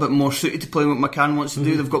looks a little bit more suited to playing what McCann wants to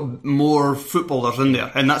do. They've got more footballers in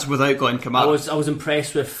there, and that's without Glenn Kamara. I was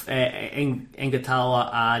impressed with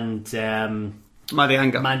Ingatala and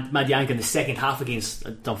Madianga in the second half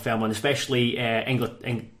against Dunfermline, especially how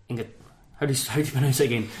do you pronounce it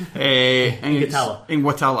again?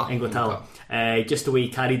 Ingwatala. Just the way he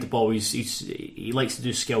carried the ball, he likes to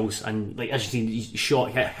do skills, and like as you seen, he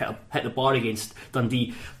shot hit the bar against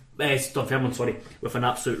Dunfermline, with an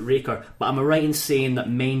absolute raker. But am I right in saying that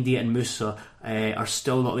Mendy and Musa are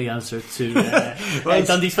still not the answer to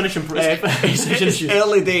Dundee's finishing it's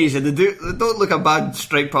early days, and they don't look a bad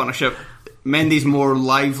strike partnership. Mendy's more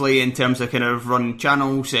lively in terms of kind of running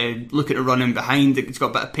channels, looking to run in behind. It's got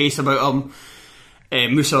a bit of pace about him.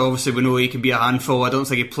 Musa, obviously, we know he can be a handful. I don't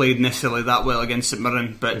think he played necessarily that well against St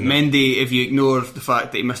Mirren, but Mendy, if you ignore the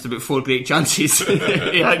fact that he missed about 4 great chances,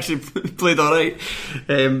 he actually played alright.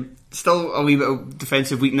 Still a wee bit of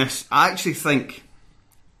defensive weakness. I actually think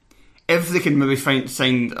if they can maybe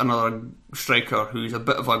sign another striker who's a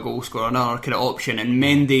bit of a goal scorer, another kind of option, and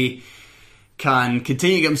Mendy can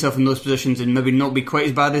continue to get himself in those positions and maybe not be quite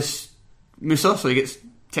as bad as Musa, so he gets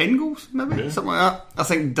 10 goals, maybe, something like that. I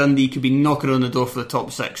think Dundee could be knocking on the door for the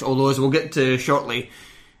top 6, although as we'll get to shortly,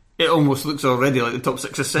 it almost looks already like the top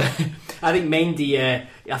 6 is set. I think Mendy,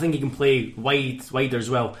 I think he can play wider as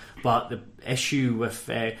well, but the issue with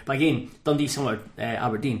but again, Dundee similar to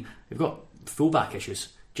Aberdeen, they've got full-back issues.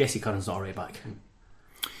 Jesse Curran's not a right back.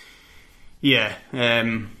 Yeah,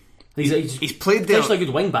 he's played there. Especially a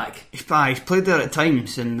good wing back. He's played there at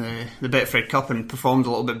times in the Betfred Cup and performed a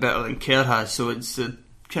little bit better than Kerr has. So it's a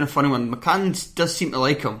kind of funny one. McCann does seem to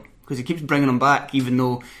like him because he keeps bringing him back, even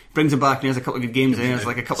though he brings him back and he has a couple of good games and he has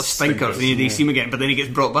like a couple of stinkers and you see him again, but then he gets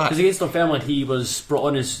brought back. Because against Dunfermline, he was brought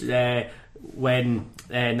on as when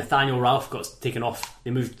Nathaniel Ralph got taken off.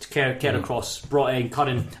 They moved Kerr across, brought in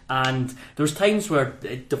Curran, and there was times where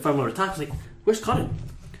Dunfermline were attacked. Like, where's Curran?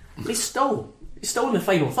 He's still in the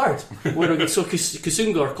final third. Where so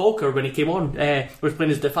Kusunga or Colker, when he came on, was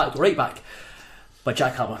playing as de facto right back. But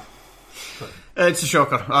Jack Hammer, it's a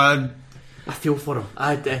shocker. I feel for him.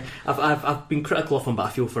 I've been critical of him, but I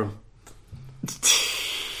feel for him.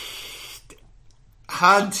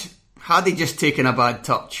 Had he just taken a bad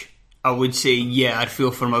touch, I would say, yeah, I'd feel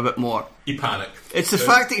for him a bit more. He panicked. It's the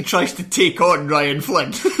fact that he tries to take on Ryan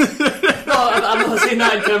Flynn. No, I'm not saying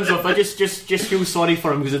that in terms of. I just feel sorry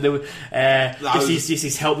for him because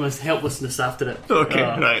his helplessness after it. Okay,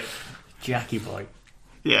 right. Jackie boy.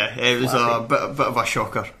 Yeah, it was a bit of a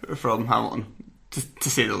shocker from Hamilton, to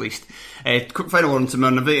say the least. Final word on St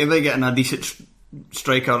Mirren. If they getting a decent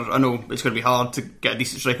striker, I know it's going to be hard to get a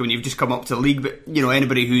decent striker when you've just come up to the league, but you know,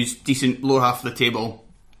 anybody who's decent, lower half of the table,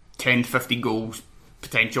 10 to 50 goals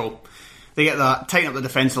potential, they get that, tighten up the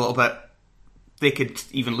defence a little bit, they could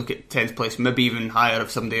even look at 10th place, maybe even higher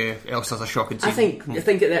if somebody else has a shocking season. I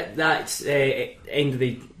think at that end of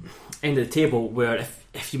the table, where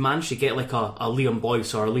if you manage to get like a Liam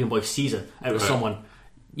Boyce or a Liam Boyce season out of someone,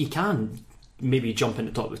 you can maybe jump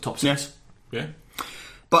into the top 6. Yes. Yeah.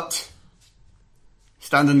 But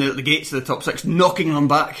standing there at the gates of the top 6, knocking them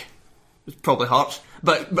back, it probably hurts.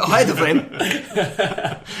 But ahead of them,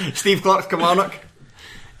 Steve Clarke's Kilmarnock,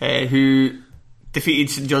 who defeated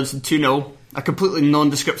St Johnstone 2-0, a completely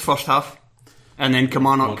nondescript first half, and then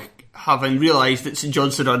Kilmarnock, having realised that St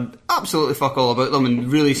Johnstone had absolutely fuck all about them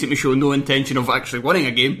and really seemed to show no intention of actually winning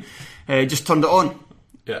a game, just turned it on.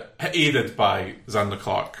 Yeah, aided by Zander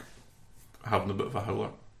Clark having a bit of a howler.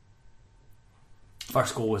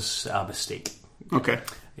 First goal was a mistake. Okay.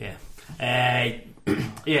 Yeah.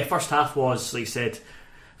 First half was, like you said,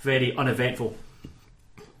 very uneventful.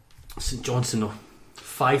 St Johnstone, though,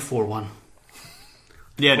 5-4-1.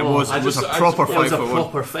 Yeah, it was a proper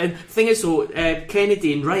 5-4-1. The thing is, though,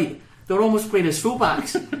 Kennedy and Wright, they're almost playing as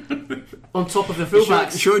fullbacks on top of the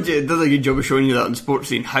fullbacks. It did a good job of showing you that on Sports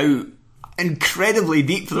Scene, how incredibly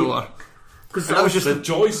deep they were. Because the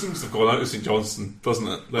joy seems to have gone out of St Johnstone, doesn't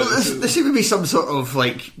it? Well, there seemed to be some sort of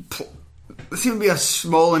like. There seemed to be a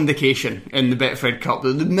small indication in the Betfred Cup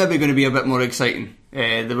that they're maybe going to be a bit more exciting.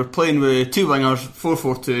 They were playing with two wingers,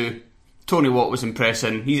 4-4-2. Tony Watt was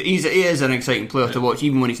impressing. He is an exciting player to watch,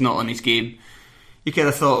 even when he's not on his game. You kind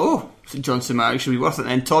of thought, oh, St Johnstone might actually be worth it. And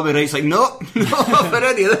then Tommy Wright's like, no, not for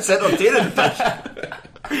any of this entertaining pitch.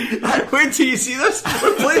 Wait till you see this.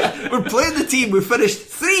 We're playing the team. We finished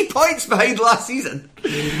 3 points behind last season,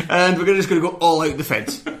 and we're just going to go all out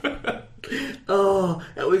defence. Oh,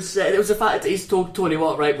 it was the fact that he's told Tony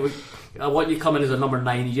Watt, right, I want you coming as a number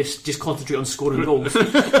 9. You just concentrate on scoring goals. You're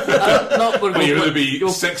going to be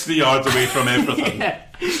 60 yards away from everything. Yeah.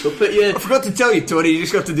 They'll put you. I forgot to tell you, Tony, you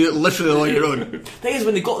just got to do it literally on your own. Thing is,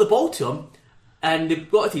 when they got the ball to him and they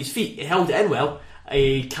got it to his feet, he held it in well.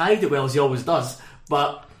 He carried it well, as he always does,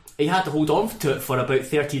 but he had to hold on to it for about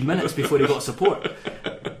 13 minutes before he got support.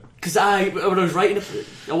 Because when I was writing,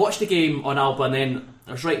 I watched the game on Alba, and then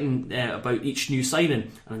I was writing about each new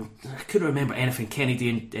signing, and I couldn't remember anything Kennedy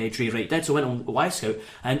and Dre Wright did, so I went on Y-Scout,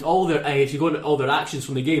 and all their if you go into all their actions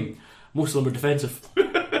from the game, most of them were defensive.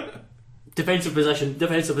 defensive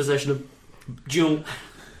possession, duel.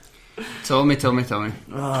 Tell me.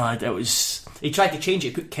 It was. He tried to change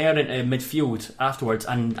it, put Kerr into midfield afterwards,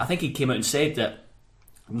 and I think he came out and said that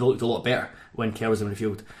they looked a lot better when Kerr was in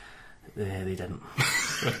midfield. They didn't.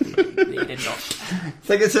 They did not. I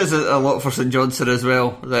think it says a lot for St Johnstone as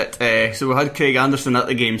well. That so we had Craig Anderson at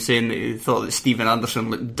the game saying that he thought that Stephen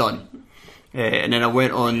Anderson looked done. And then I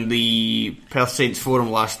went on the Perth Saints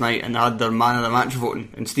forum last night and they had their man of the match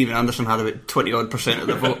voting, and Stephen Anderson had about 20% of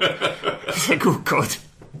the vote. It's like, oh God.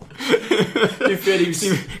 Craig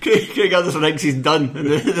Anderson thinks he's done, and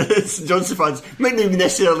the Johnson fans might not even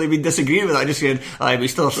necessarily be disagreeing with that, just saying, aye, but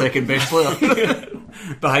he's still our second best player.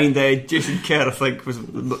 Behind Jason Kerr, I think, was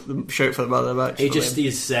the shout for the man of the match.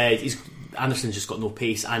 He's Anderson's just got no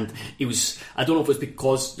pace, and he was. I don't know if it was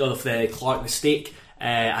because of the Clark mistake,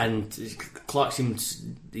 and Clark seemed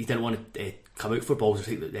he didn't want to come out for balls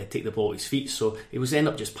or take the ball at his feet, so he was end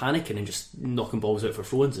up just panicking and just knocking balls out for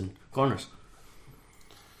throw-ins and corners.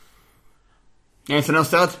 Anything else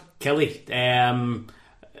to add? Kelly,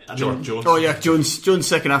 Jones. Oh yeah, Jones'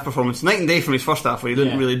 second half performance, night and day from his first half where he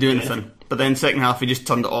didn't really do anything, but then second half he just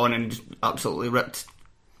turned it on and just absolutely ripped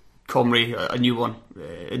Comrie a new one.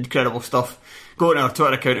 Incredible stuff. Go to our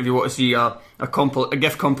Twitter account if you want to see a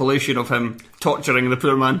GIF compilation of him torturing the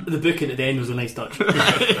poor man. The booking at the end was a nice touch.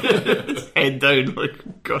 Head down,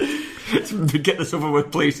 like, God, get this over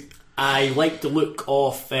with, please. I like the look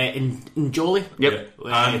of Njoli. Yep.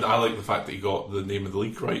 And I like the fact that he got the name of the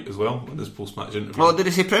league right as well in his post-match interview. Oh, did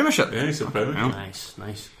he say Premiership? Yeah, he said Premiership. Yeah.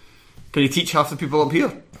 Nice. Can you teach half the people up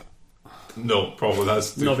here? No, probably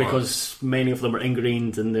that's too no, far. Because many of them are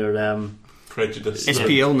ingrained in their prejudice.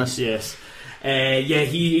 SP illness. Yes.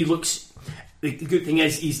 He looks. The good thing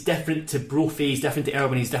is he's different to Brophy, he's different to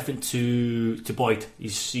Irwin, he's different to Boyd.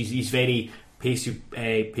 He's very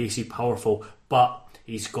pacey, powerful, but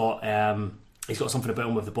he's got something about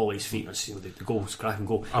him with the ball at his feet. The goals, cracking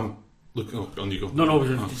goal. I'm looking on you go. No.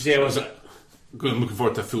 I'm looking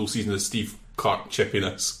forward to a full season of Steve Clark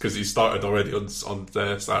chippiness, because he started already on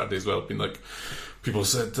Saturday as well, being like, people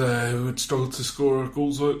said who would struggle to score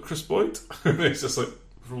goals without Chris Boyd. And it's just like,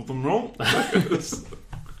 ruled them wrong.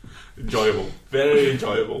 Enjoyable, very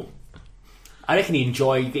enjoyable. I reckon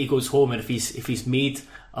he goes home, and if he's made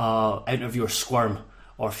interviewer squirm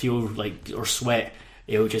or feel like or sweat,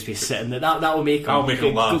 he'll just be sitting there. That will make him. I'll make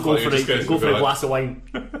him laugh. Go for a glass of wine.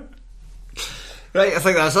 Right, I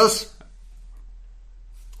think that's us.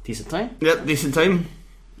 Decent time. Yep, decent time.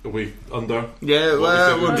 Are we under? Yeah,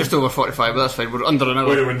 we're just over 45, but that's fine. We're under an hour.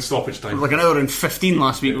 We're in stoppage time. We're like an hour and 15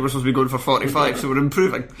 last week. We were supposed to be going for 45, so we're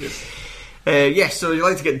improving. Yes. So if you'd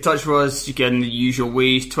like to get in touch with us, you can the usual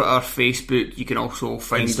ways: Twitter, Facebook. You can also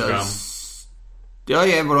find Instagram. us. Oh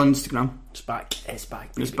yeah, we're on Instagram. It's back. Baby.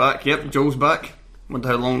 It's back. Yep, Joel's back. Wonder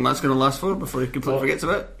how long that's going to last for before he completely forgets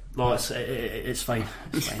about it. No, it's fine.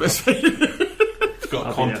 It's fine. Got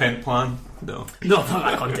a content plan? No, not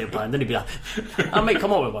that content plan. Didn't be that. I might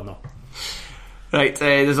come up with one though. Right,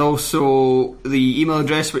 there's also the email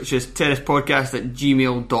address, which is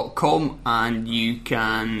terracepodcast@gmail.com, and you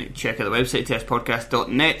can check out the website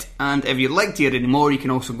terracepodcast.net, and if you'd like to hear any more, you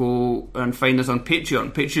can also go and find us on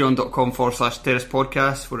Patreon,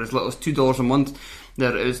 patreon.com/terracepodcast. For as little as $2 a month,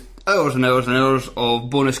 there is hours and hours and hours of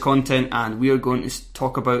bonus content, and we are going to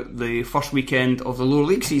talk about the first weekend of the lower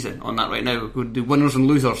league season on that right now. We're going to do winners and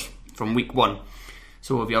losers from week 1.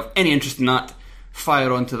 So if you have any interest in that,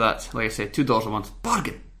 fire onto that. Like I said, $2 a month,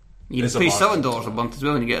 bargain. You can pay $7 a month as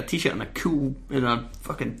well, and you get a t-shirt and a cool, a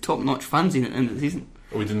fucking top-notch fanzine at the end of the season.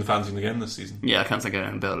 Are we doing the fanzine again this season? Yeah, I can't think of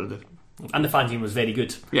anything better to do. And the fanzine was very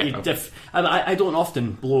good. Yeah. I don't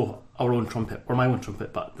often blow our own trumpet or my own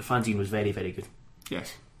trumpet, but the fanzine was very, very good.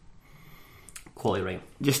 Yes. Quality writing.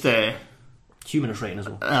 Just humorous writing as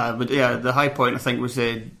well. But yeah, the high point I think was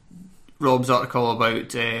Rob's article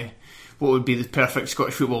about what would be the perfect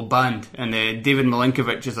Scottish football band, and David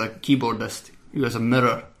Milinkovic is a keyboardist who has a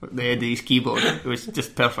mirror at the end of his keyboard. It was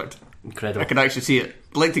just perfect. Incredible. I could actually see it.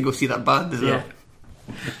 I'd like to go see that band as well.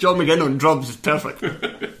 Yeah. John McGinn on drums is perfect.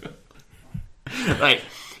 Right,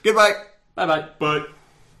 goodbye. Bye. Bye.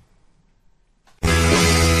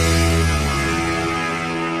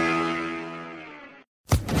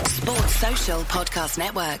 Sports Social Podcast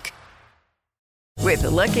Network. With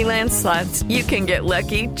the Lucky Land Slots, you can get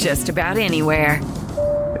lucky just about anywhere.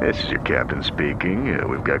 This is your captain speaking.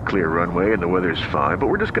 We've got clear runway and the weather's fine, but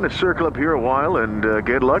we're just going to circle up here a while and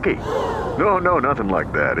get lucky. No, nothing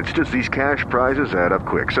like that. It's just these cash prizes add up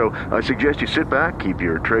quick. So I suggest you sit back, keep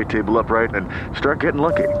your tray table upright, and start getting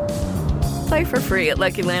lucky. Play for free at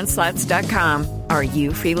LuckyLandSlots.com. Are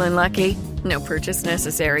you feeling lucky? No purchase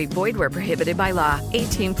necessary. Void where prohibited by law.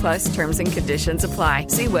 18+ terms and conditions apply.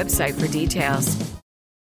 See website for details.